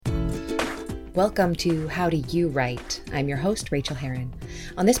Welcome to How Do You Write? I'm your host, Rachel Herron.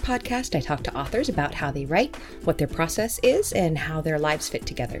 On this podcast, I talk to authors about how they write, what their process is, and how their lives fit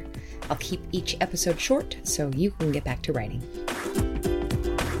together. I'll keep each episode short so you can get back to writing.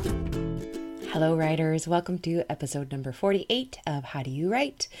 Hello, writers. Welcome to episode number 48 of How Do You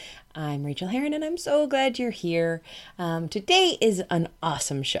Write? I'm Rachel Herron, and I'm so glad you're here. Today is an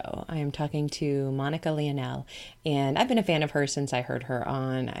awesome show. I am talking to Monica Leonelle, and I've been a fan of hers since I heard her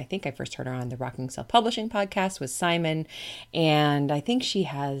on, I think I first heard her on the Rocking Self-Publishing podcast with Simon, and I think she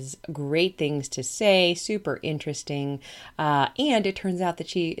has great things to say, super interesting, and it turns out that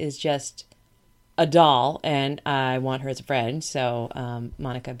she is just a doll, and I want her as a friend, so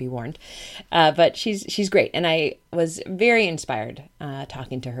Monica, be warned. But she's great, and I was very inspired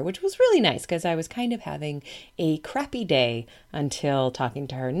talking to her, which was really nice because I was kind of having a crappy day until talking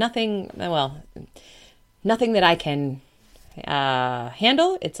to her. Nothing that I can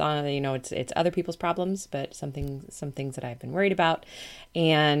handle. It's on, it's other people's problems, but some things that I've been worried about.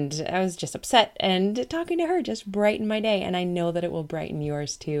 And I was just upset, and talking to her just brightened my day. And I know that it will brighten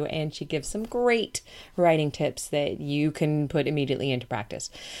yours too. And she gives some great writing tips that you can put immediately into practice.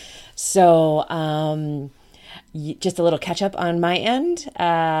 So, just a little catch up on my end.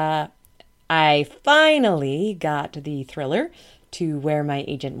 I finally got the thriller to where my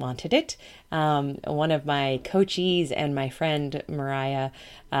agent wanted it. One of my coachees and my friend Mariah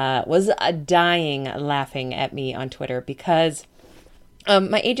was dying laughing at me on Twitter because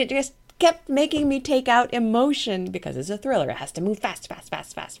my agent just kept making me take out emotion because it's a thriller. It has to move fast.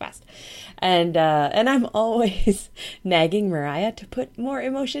 And I'm always nagging Mariah to put more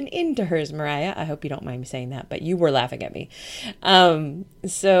emotion into hers. Mariah, I hope you don't mind me saying that, but you were laughing at me.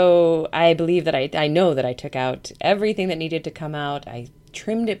 So I believe that I know that I took out everything that needed to come out. I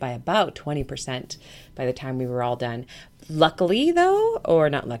trimmed it by about 20% by the time we were all done. Luckily, though, or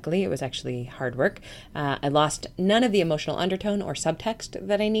not luckily, it was actually hard work. I lost none of the emotional undertone or subtext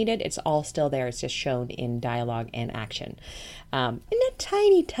that I needed. It's all still there. It's just shown in dialogue and action. And a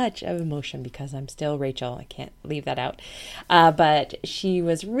tiny touch of emotion because I'm still Rachel. I can't leave that out. But she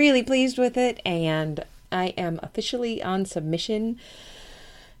was really pleased with it, and I am officially on submission.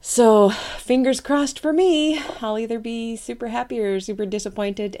 So fingers crossed for me. I'll either be super happy or super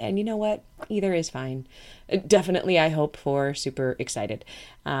disappointed. And you know what? Either is fine. Definitely, I hope for super excited.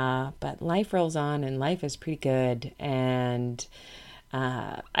 But life rolls on, and life is pretty good. And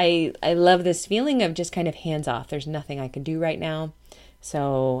I love this feeling of just kind of hands off. There's nothing I can do right now.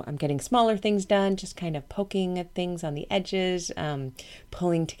 So I'm getting smaller things done, just kind of poking at things on the edges,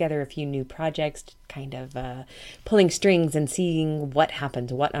 pulling together a few new projects, kind of pulling strings and seeing what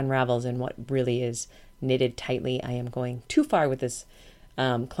happens, what unravels, and what really is knitted tightly. I am going too far with this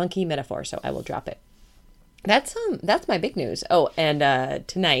clunky metaphor, so I will drop it. That's my big news. Oh, and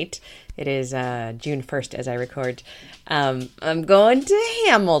tonight, it is June 1st as I record, I'm going to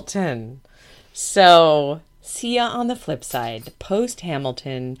Hamilton. So see ya on the flip side. Post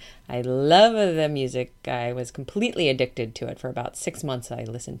Hamilton, I love the music. I was completely addicted to it for about 6 months. I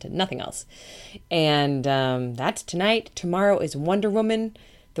listened to nothing else. And that's tonight. Tomorrow is Wonder Woman.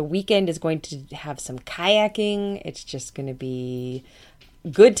 The weekend is going to have some kayaking. It's just going to be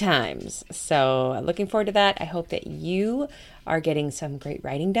good times. So looking forward to that. I hope that you are getting some great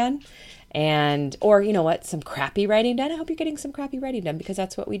writing done. Or you know what, some crappy writing done. I hope you're getting some crappy writing done because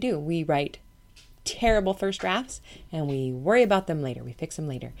that's what we do. We write terrible first drafts and we worry about them later. We fix them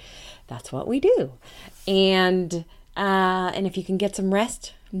later. That's what we do. And if you can get some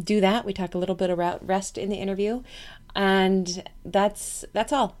rest, do that. We talk a little bit about rest in the interview. And that's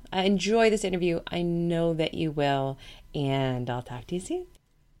all. Enjoy this interview. I know that you will. And I'll talk to you soon.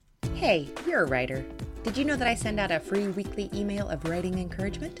 Hey, you're a writer. Did you know that I send out a free weekly email of writing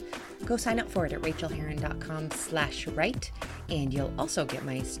encouragement? Go sign up for it at rachelherron.com/write, and you'll also get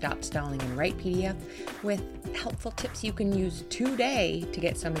my Stop Stalling and Write PDF with helpful tips you can use today to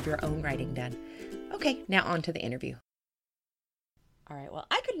get some of your own writing done. Okay, now on to the interview. All right, well,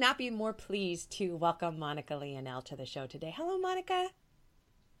 I could not be more pleased to welcome Monica Leonelle to the show today. Hello, Monica.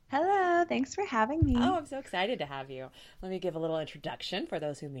 Hello, thanks for having me. Oh, I'm so excited to have you. Let me give a little introduction for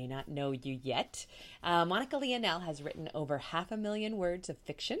those who may not know you yet. Monica Leonelle has written over 500,000 words of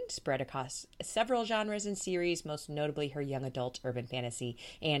fiction spread across several genres and series, most notably her young adult urban fantasy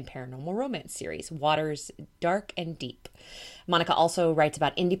and paranormal romance series, Waters Dark and Deep. Monica also writes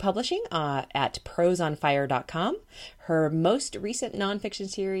about indie publishing at prosonfire.com. Her most recent nonfiction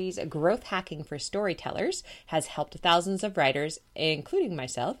series, Growth Hacking for Storytellers, has helped thousands of writers, including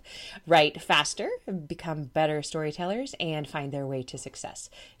myself, write faster, become better storytellers, and find their way to success.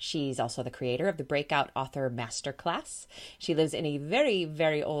 She's also the creator of the Breakout Author Masterclass. She lives in a very,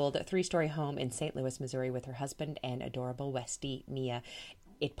 very old 3-story home in St. Louis, Missouri with her husband and adorable Westie, Mia.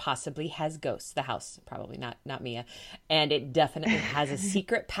 It possibly has ghosts, the house, probably not Mia. And it definitely has a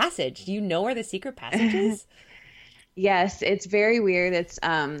secret passage. Do you know where the secret passage is? Yes, it's very weird. It's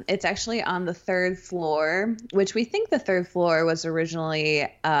actually on the third floor, which we think the third floor was originally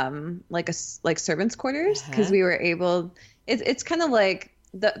like servants' quarters because we were able. It's kind of like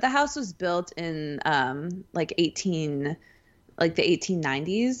the house was built in like the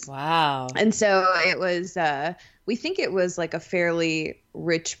 1890s. Wow. And so it was. We think it was like a fairly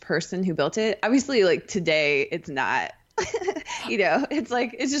rich person who built it. Obviously, like today, it's not.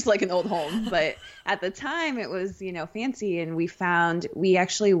 It's just like an old home, but at the time it was, fancy. And we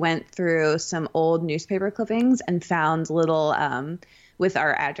actually went through some old newspaper clippings and found little, with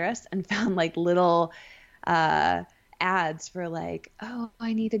our address and found like little, ads for like, oh,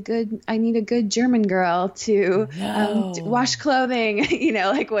 I need a good German girl to wash clothing,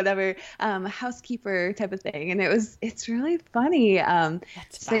 like whatever, housekeeper type of thing. And it's really funny.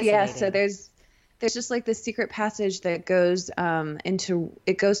 That's so there's just like this secret passage that goes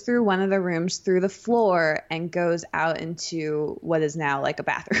goes through one of the rooms through the floor and goes out into what is now like a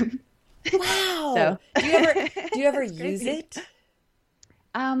bathroom. Wow. So do you ever use it?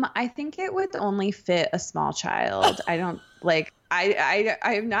 I think it would only fit a small child. I don't like I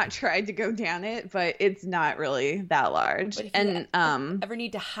have not tried to go down it, but it's not really that large. But if and you ever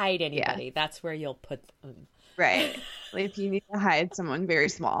need to hide anybody, that's where you'll put them. Right. Like if you need to hide someone very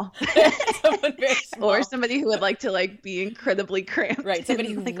small. Someone very small. Or somebody who would like to like be incredibly cramped. Right.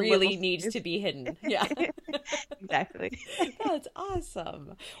 Somebody who like really needs to be hidden. Yeah. Exactly. That's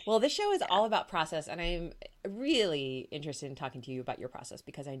awesome. Well, this show is all about process, and I'm really interested in talking to you about your process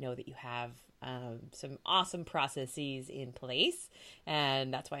because I know that you have some awesome processes in place,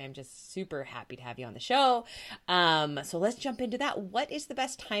 and that's why I'm just super happy to have you on the show. So let's jump into that. What is the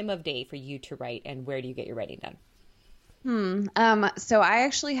best time of day for you to write, and where do you get your writing done? So I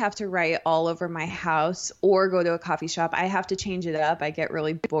actually have to write all over my house or go to a coffee shop. I have to change it up. I get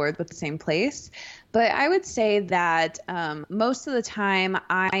really bored with the same place. But I would say that most of the time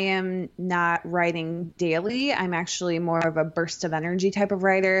I am not writing daily. I'm actually more of a burst of energy type of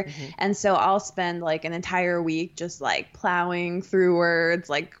writer. Mm-hmm. And so I'll spend like an entire week just like plowing through words,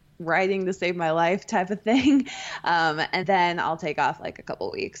 like writing to save my life type of thing. And then I'll take off like a couple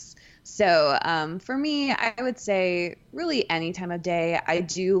weeks. So for me, I would say really any time of day. I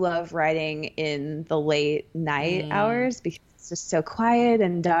do love writing in the late night hours because it's just so quiet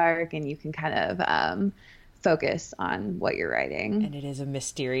and dark and you can kind of focus on what you're writing. And it is a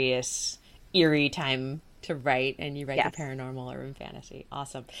mysterious, eerie time to write, and you write Yes. the paranormal or in fantasy.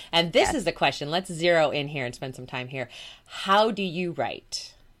 Awesome. And this is the question. Let's zero in here and spend some time here. How do you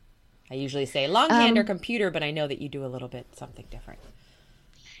write? I usually say longhand or computer, but I know that you do a little bit something different.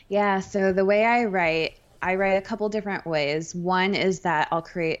 Yeah, so the way I write a couple different ways. One is that I'll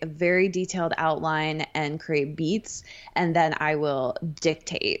create a very detailed outline and create beats, and then I will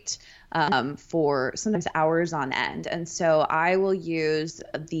dictate for sometimes hours on end. And so I will use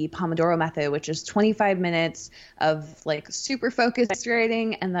the Pomodoro method, which is 25 minutes of like super focused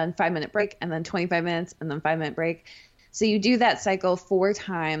writing, and then 5-minute break, and then 25 minutes, and then 5-minute break. So you do that cycle 4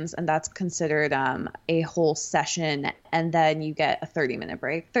 times, and that's considered a whole session, and then you get a 30-minute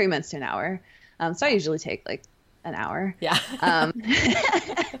break, 30 minutes to an hour. So I usually take like an hour. Yeah.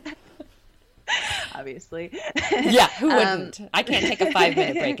 Obviously. Yeah, who wouldn't? I can't take a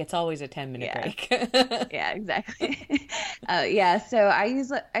 5-minute break. It's always a 10-minute break. Yeah, exactly. So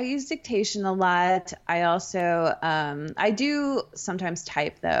I use dictation a lot. I also I do sometimes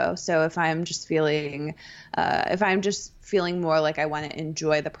type though. So if I'm just feeling more like I want to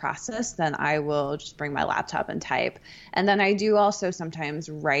enjoy the process, then I will just bring my laptop and type. And then I do also sometimes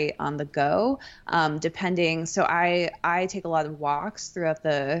write on the go, depending. So I take a lot of walks throughout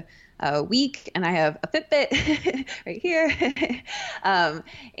the week, and I have a Fitbit right here.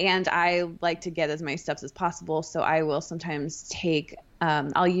 And I like to get as many steps as possible. So I will sometimes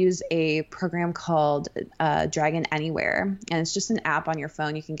I'll use a program called Dragon Anywhere, and it's just an app on your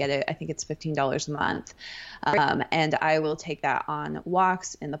phone. You can get it. I think it's $15 a month. And I will take that on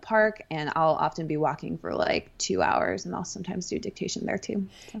walks in the park, and I'll often be walking for like 2 hours, and I'll sometimes do dictation there too.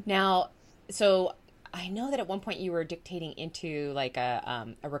 So I know that at one point you were dictating into like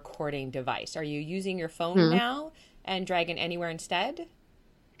a recording device. Are you using your phone now and Dragon Anywhere instead?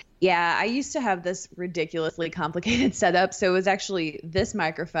 Yeah, I used to have this ridiculously complicated setup. So it was actually this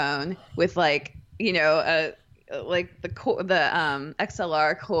microphone with like, like the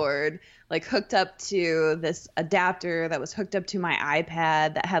XLR cord like hooked up to this adapter that was hooked up to my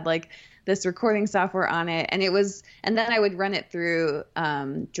iPad that had like this recording software on it, and then I would run it through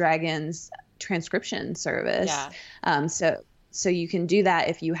Dragon's transcription service. Yeah. So you can do that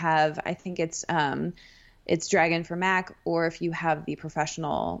if you have, I think it's Dragon for Mac, or if you have the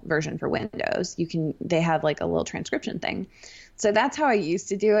professional version for Windows, they have like a little transcription thing. So that's how I used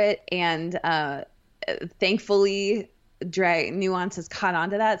to do it. And thankfully, Nuance has caught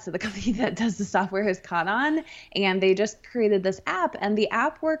on to that. So the company that does the software has caught on, and they just created this app, and the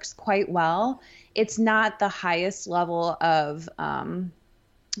app works quite well. It's not the highest level of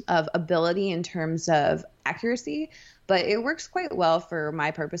ability in terms of accuracy, but it works quite well for my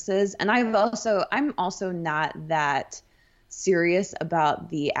purposes. And I'm also not that serious about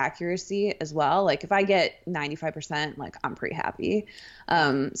the accuracy as well. Like if I get 95%, like I'm pretty happy.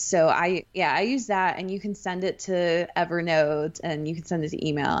 So I use that, and you can send it to Evernote and you can send it to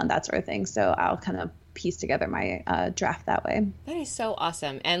email and that sort of thing. So I'll kind of piece together my draft that way. That is so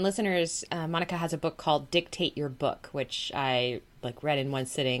awesome. And listeners, Monica has a book called Dictate Your Book, which I like read in one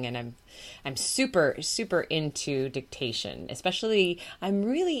sitting, and I'm super into dictation. Especially, I'm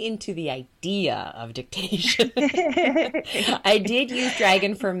really into the idea of dictation. I did use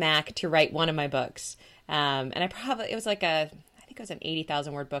Dragon for Mac to write one of my books, and it was like I think it was an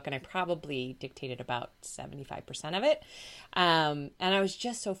 80,000 word book, and I probably dictated about 75% of it. And I was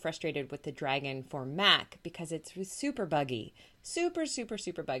just so frustrated with the Dragon for Mac because it's super buggy,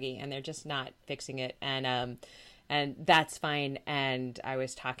 super buggy, and they're just not fixing it. And that's fine. And I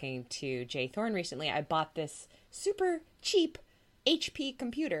was talking to Jay Thorne recently. I bought this super cheap HP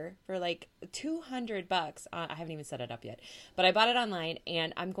computer for like $200. I haven't even set it up yet, but I bought it online,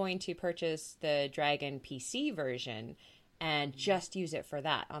 and I'm going to purchase the Dragon PC version and just use it for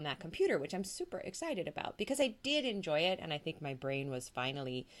that on that computer, which I'm super excited about because I did enjoy it. And I think my brain was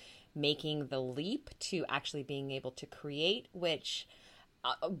finally making the leap to actually being able to create, which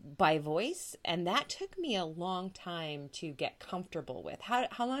by voice. And that took me a long time to get comfortable with.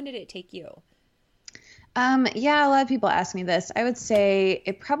 How long did it take you? Yeah, a lot of people ask me this. I would say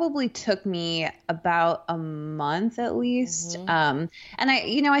it probably took me about a month at least. And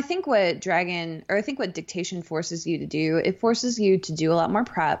I think what dictation forces you to do, it forces you to do a lot more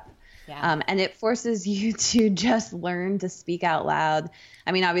prep. Yeah. And it forces you to just learn to speak out loud.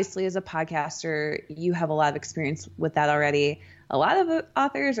 I mean, obviously, as a podcaster, you have a lot of experience with that already. A lot of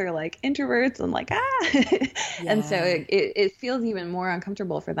authors are like introverts and like, and so it feels even more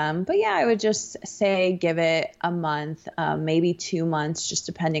uncomfortable for them. But yeah, I would just say give it a month, maybe 2 months, just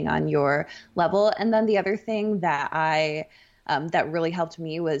depending on your level. And then the other thing that that really helped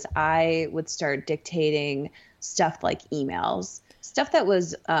me was I would start dictating stuff like emails. Stuff that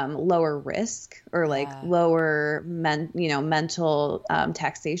was lower risk or like lower mental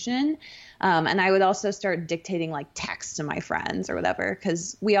taxation. And I would also start dictating like text to my friends or whatever,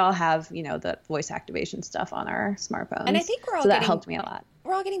 because we all have, the voice activation stuff on our smartphones. And I think that helped me a lot.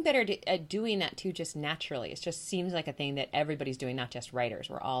 We're all getting better at doing that too, just naturally. It just seems like a thing that everybody's doing, not just writers.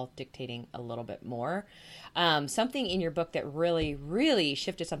 We're all dictating a little bit more. Something in your book that really, really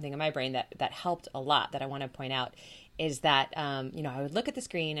shifted something in my brain that helped a lot that I want to point out is that, I would look at the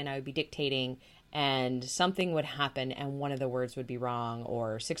screen and I would be dictating and something would happen and one of the words would be wrong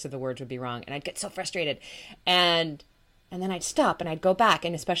or 6 of the words would be wrong. And I'd get so frustrated. And then I'd stop and I'd go back.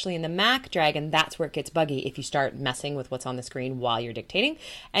 And especially in the Mac Dragon, that's where it gets buggy if you start messing with what's on the screen while you're dictating.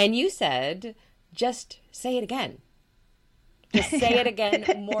 And you said, just say it again. Just say it again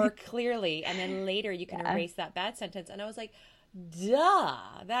more clearly. And then later you can erase that bad sentence. And I was like, duh,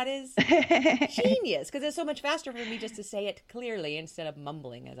 that is genius, because it's so much faster for me just to say it clearly instead of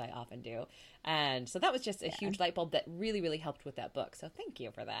mumbling as I often do. And so that was just a huge light bulb that really, really helped with that book. So thank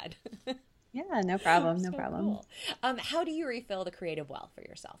you for that. Yeah, no problem. No problem. Cool. How do you refill the creative well for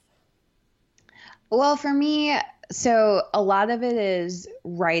yourself? Well, for me, so a lot of it is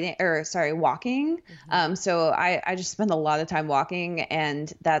walking. Mm-hmm. So I just spend a lot of time walking,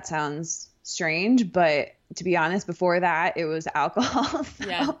 and that sounds strange, but to be honest, before that, it was alcohol.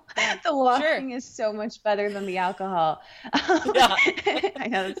 So the walking is so much better than the alcohol. Yeah. I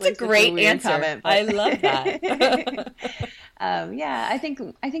know that's like a great answer. Comment, I love that. I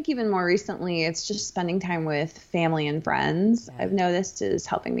think even more recently, it's just spending time with family and friends. Yeah. I've noticed is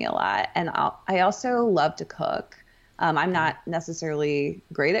helping me a lot, and I also love to cook. I'm not necessarily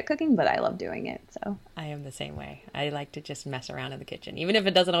great at cooking, but I love doing it. So I am the same way. I like to just mess around in the kitchen, even if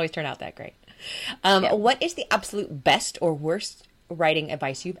it doesn't always turn out that great. What is the absolute best or worst writing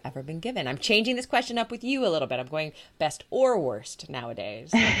advice you've ever been given? I'm changing this question up with you a little bit. I'm going best or worst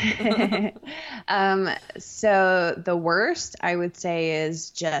nowadays. So the worst I would say is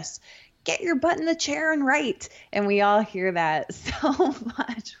just get your butt in the chair and write. And we all hear that so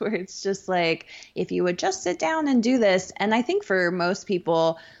much, where it's just like, if you would just sit down and do this. And I think for most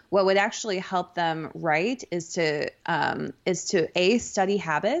people, what would actually help them write is to study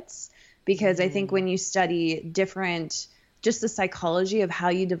habits, because I think when you study just the psychology of how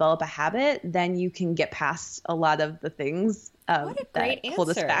you develop a habit, then you can get past a lot of the things that hold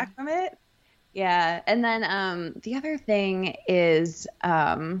us back from it. Yeah. And then the other thing is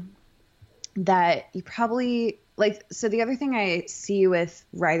that you probably so the other thing I see with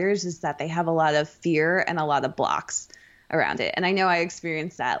writers is that they have a lot of fear and a lot of blocks around it. And I know I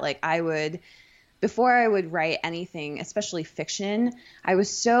experienced that. Like before I would write anything, especially fiction, I was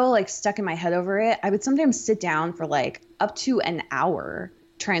so stuck in my head over it. I would sometimes sit down for up to an hour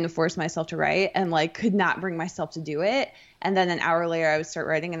trying to force myself to write, and could not bring myself to do it. And then an hour later I would start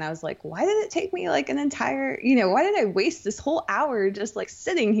writing, and I was like, why did it take me an entire, why did I waste this whole hour just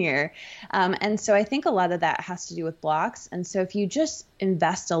sitting here? And so I think a lot of that has to do with blocks. And so if you just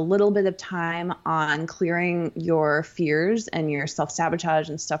invest a little bit of time on clearing your fears and your self-sabotage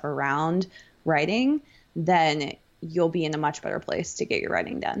and stuff around writing, then you'll be in a much better place to get your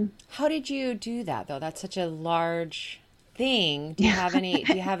writing done. How did you do that though? That's such a large thing. Do you have any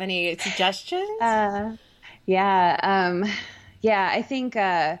suggestions? I think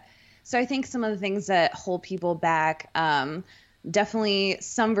so I think some of the things that hold people back, definitely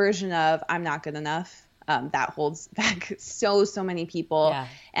some version of I'm not good enough, that holds back so many people. Yeah.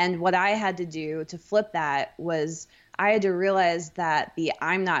 And what I had to do to flip that was I had to realize that the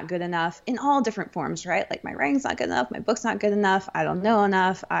I'm not good enough in all different forms, right? Like my writing's not good enough, my book's not good enough, I don't know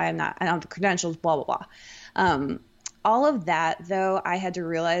enough, I don't have the credentials, blah, blah, blah. All of that, though, I had to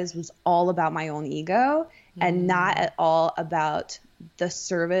realize was all about my own ego and not at all about the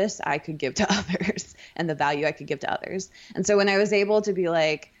service I could give to others and the value I could give to others. And so when I was able to be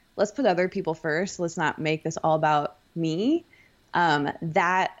like, let's put other people first, let's not make this all about me,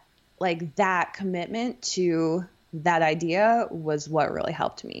 that commitment to that idea was what really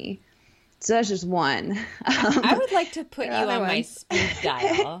helped me. So that's just one. I would like to put you on my speed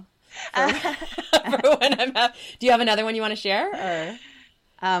dial. For when do you have another one you want to share? Or?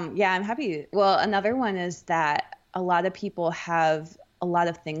 Yeah, I'm happy. Well, another one is that a lot of people have a lot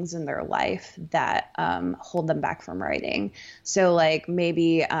of things in their life that hold them back from writing. So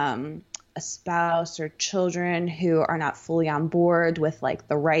maybe a spouse or children who are not fully on board with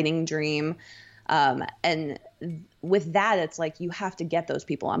the writing dream. And with that, it's you have to get those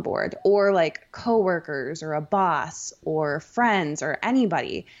people on board, or coworkers or a boss or friends or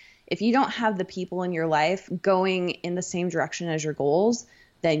anybody. If you don't have the people in your life going in the same direction as your goals,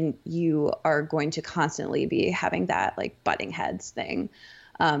 then you are going to constantly be having that butting heads thing.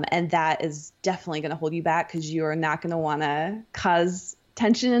 And that is definitely going to hold you back, because you are not going to want to cause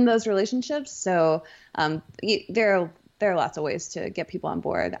tension in those relationships. So there are lots of ways to get people on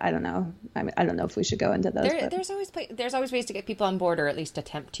board. I don't know. I don't know if we should go into those. There's always ways to get people on board, or at least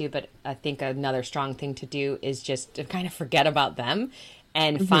attempt to. But I think another strong thing to do is just to kind of forget about them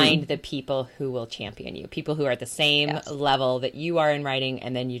and find the people who will champion you, people who are at the same level that you are in writing,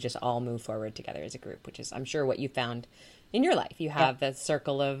 and then you just all move forward together as a group, which is, I'm sure, what you found in your life. You have the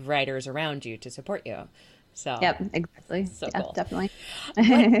circle of writers around you to support you. So yep, exactly. So yeah, cool. Definitely.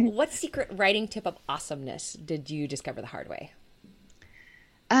 What secret writing tip of awesomeness did you discover the hard way?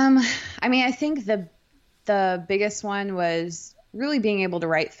 I think the biggest one was really being able to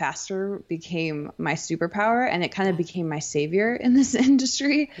write faster became my superpower, and it kind of became my savior in this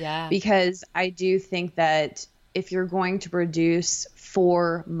industry. Yeah. Because I do think that if you're going to produce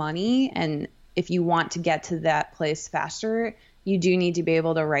for money, and if you want to get to that place faster, you do need to be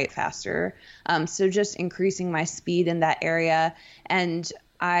able to write faster. So just increasing my speed in that area. And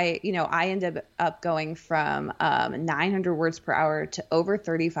I ended up going from 900 words per hour to over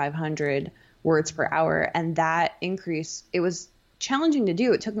 3,500 words per hour. And that increase, it was challenging to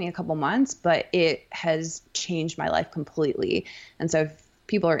do. It took me a couple months, but it has changed my life completely. And so if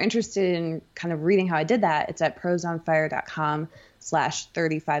people are interested in kind of reading how I did that, it's at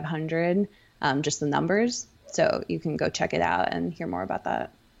prosonfire.com/3500, just the numbers. So you can go check it out and hear more about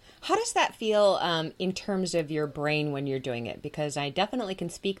that. How does that feel in terms of your brain when you're doing it? Because I definitely can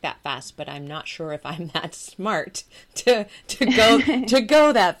speak that fast, but I'm not sure if I'm that smart to go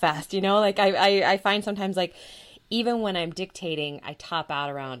that fast. I find sometimes even when I'm dictating, I top out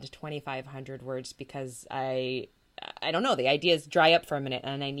around 2,500 words because I don't know, the ideas dry up for a minute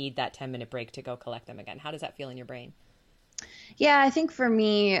and I need that 10-minute break to go collect them again. How does that feel in your brain? Yeah, I think for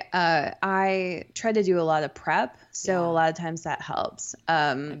me, I try to do a lot of prep, so a lot of times that helps.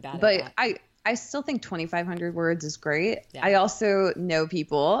 I'm bad at But that. I still think 2,500 words is great. Yeah. I also know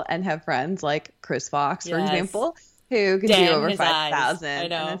people and have friends like Chris Fox, for Yes. example, who can do Damn over his eyes. I 5,000, and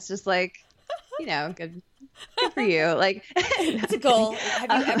know. it's just like, good for you. Like It's a goal.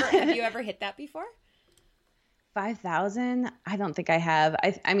 Have you ever hit that before? 5,000, I don't think I have.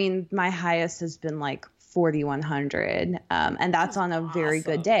 I mean, my highest has been like 4,100, and that's on a very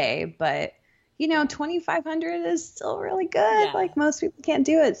good Awesome. day. But 2,500 is still really good. Yeah. Like most people can't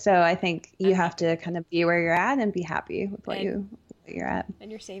do it, so I think you I'm have happy to with kind of be where you're at and be happy with what you're at. And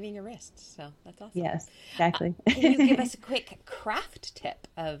you're saving your wrists, so that's awesome. Yes, exactly. Can you give us a quick craft tip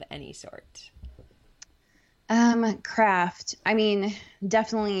of any sort? Craft. I mean,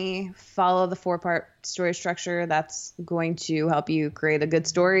 definitely follow the 4-part story structure. That's going to help you create a good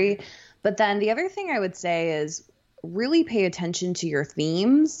story. But then the other thing I would say is really pay attention to your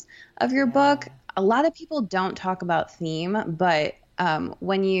themes of your book. A lot of people don't talk about theme, but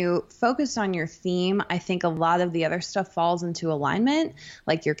when you focus on your theme, I think a lot of the other stuff falls into alignment,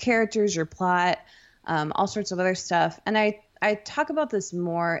 like your characters, your plot, all sorts of other stuff. And I talk about this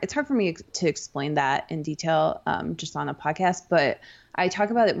more. It's hard for me to explain that in detail just on a podcast, but I talk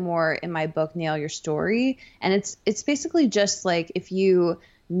about it more in my book, Nail Your Story. And it's basically just like if you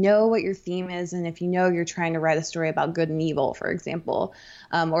know what your theme is, and if you know you're trying to write a story about good and evil, for example,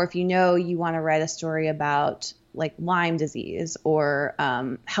 or if you know you want to write a story about like Lyme disease or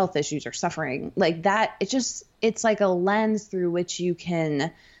health issues or suffering, like that, it's like a lens through which you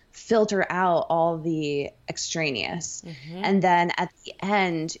can filter out all the extraneous. And then at the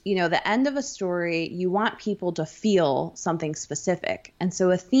end, the end of a story, you want people to feel something specific. And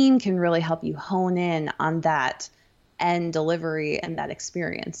so a theme can really help you hone in on that end delivery and that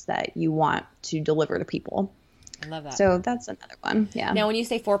experience that you want to deliver to people. I love that. So that's another one. Yeah. Now, when you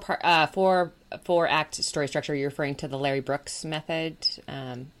say four act story structure, you're referring to the Larry Brooks method.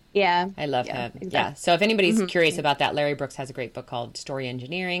 Yeah. I love Yeah, him. exactly. Yeah. So if anybody's curious about that, Larry Brooks has a great book called Story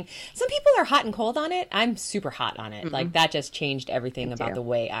Engineering. Some people are hot and cold on it. I'm super hot on it. Like that just changed everything about the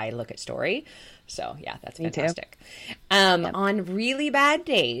way I look at story. So yeah, that's fantastic. On really bad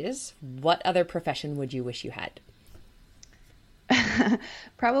days, what other profession would you wish you had?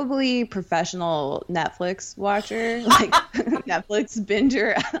 Probably professional Netflix watcher, like Netflix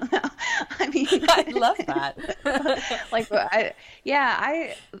binger. I don't know. I mean, I love that.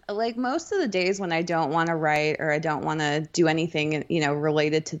 I like most of the days when I don't want to write or I don't want to do anything,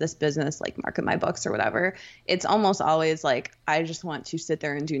 related to this business, like market my books or whatever. It's almost always like I just want to sit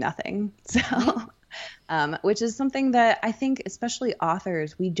there and do nothing. So. Which is something that I think, especially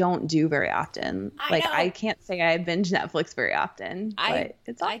authors, we don't do very often. I can't say I binge Netflix very often, but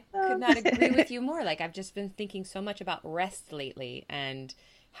it's awesome. I could not agree with you more. Like I've just been thinking so much about rest lately and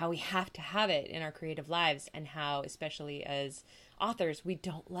how we have to have it in our creative lives and how, especially as authors, we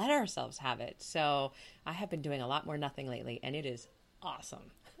don't let ourselves have it. So I have been doing a lot more nothing lately, and it is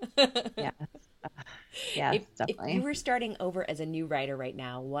awesome. Yeah. Yeah, definitely. If you were starting over as a new writer right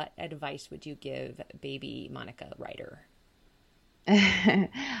now, what advice would you give baby Monica writer?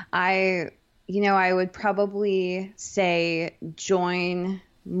 I would probably say join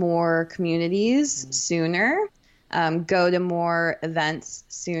more communities sooner, go to more events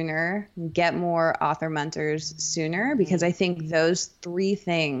sooner, get more author mentors sooner, because I think those 3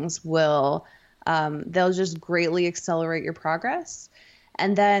 things will, they'll just greatly accelerate your progress.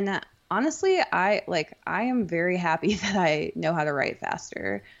 And then honestly, I am very happy that I know how to write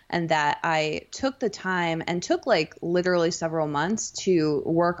faster and that I took the time and took like literally several months to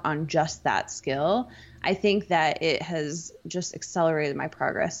work on just that skill. I think that it has just accelerated my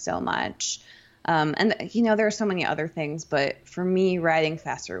progress so much. And there are so many other things, but for me, writing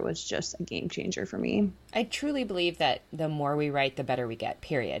faster was just a game changer for me. I truly believe that the more we write, the better we get,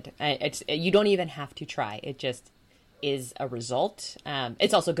 period. You don't even have to try. It just is a result.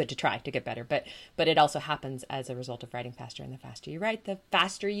 It's also good to try to get better, but it also happens as a result of writing faster. And the faster you write, the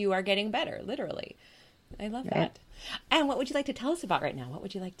faster you are getting better, literally. I love that. And what would you like to tell us about right now? What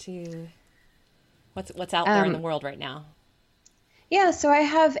would you like to, what's out there in the world right now? Yeah, so I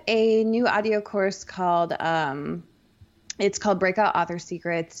have a new audio course called, it's called Breakout Author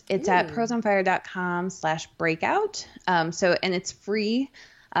Secrets. It's at prosonfire.com/breakout. And it's free.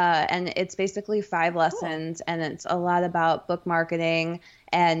 And it's basically 5 lessons, and it's a lot about book marketing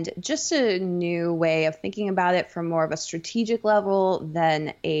and just a new way of thinking about it from more of a strategic level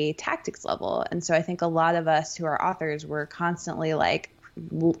than a tactics level. And so I think a lot of us who are authors, we're constantly like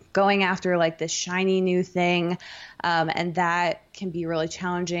going after like this shiny new thing. And that can be really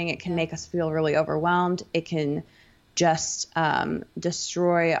challenging. It can make us feel really overwhelmed. It can just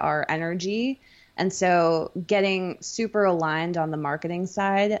destroy our energy. And so getting super aligned on the marketing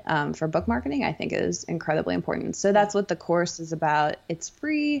side for book marketing, I think is incredibly important. So that's what the course is about. It's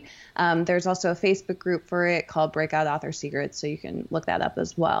free. There's also a Facebook group for it called Breakout Author Secrets, so you can look that up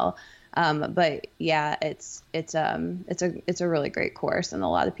as well. But yeah, it's a really great course, and a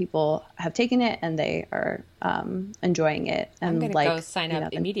lot of people have taken it and they are enjoying it. And I'm gonna go sign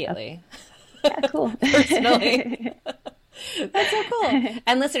up immediately. Yeah, cool. Personally. That's so cool.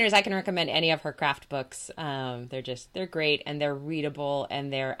 And listeners, I can recommend any of her craft books. They're great, and they're readable,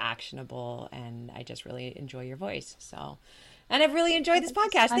 and they're actionable, and I just really enjoy your voice. So, and I've really enjoyed this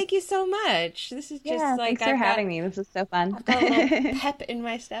podcast. Thank you so much. This is just thanks for having me. This is so fun. I've got a little pep in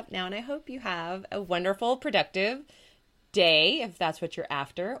my step now, and I hope you have a wonderful, productive day, if that's what you're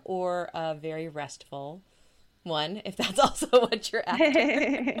after, or a very restful one, if that's also what you're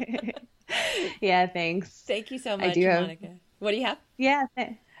after. Yeah, thanks. Thank you so much, Monica. What do you have? Yeah,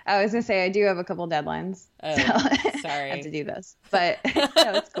 I was going to say, I do have a couple deadlines. Oh, so sorry. I have to do those. But no,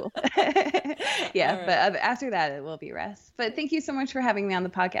 it's cool. Yeah, right. But after that, it will be rest. But thank you so much for having me on the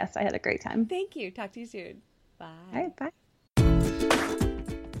podcast. I had a great time. Thank you. Talk to you soon. Bye. All right, bye.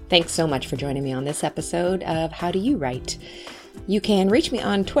 Thanks so much for joining me on this episode of How Do You Write? You can reach me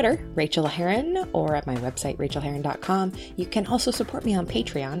on Twitter, Rachel Herron, or at my website, rachelherron.com. You can also support me on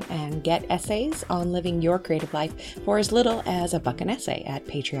Patreon and get essays on living your creative life for as little as $1 an essay at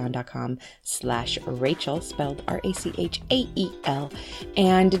patreon.com/Rachel, spelled Rachael.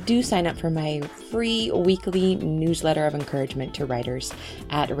 And do sign up for my free weekly newsletter of encouragement to writers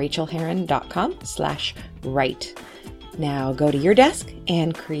at rachelherron.com/write. Now go to your desk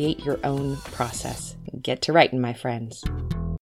and create your own process. Get to writing, my friends.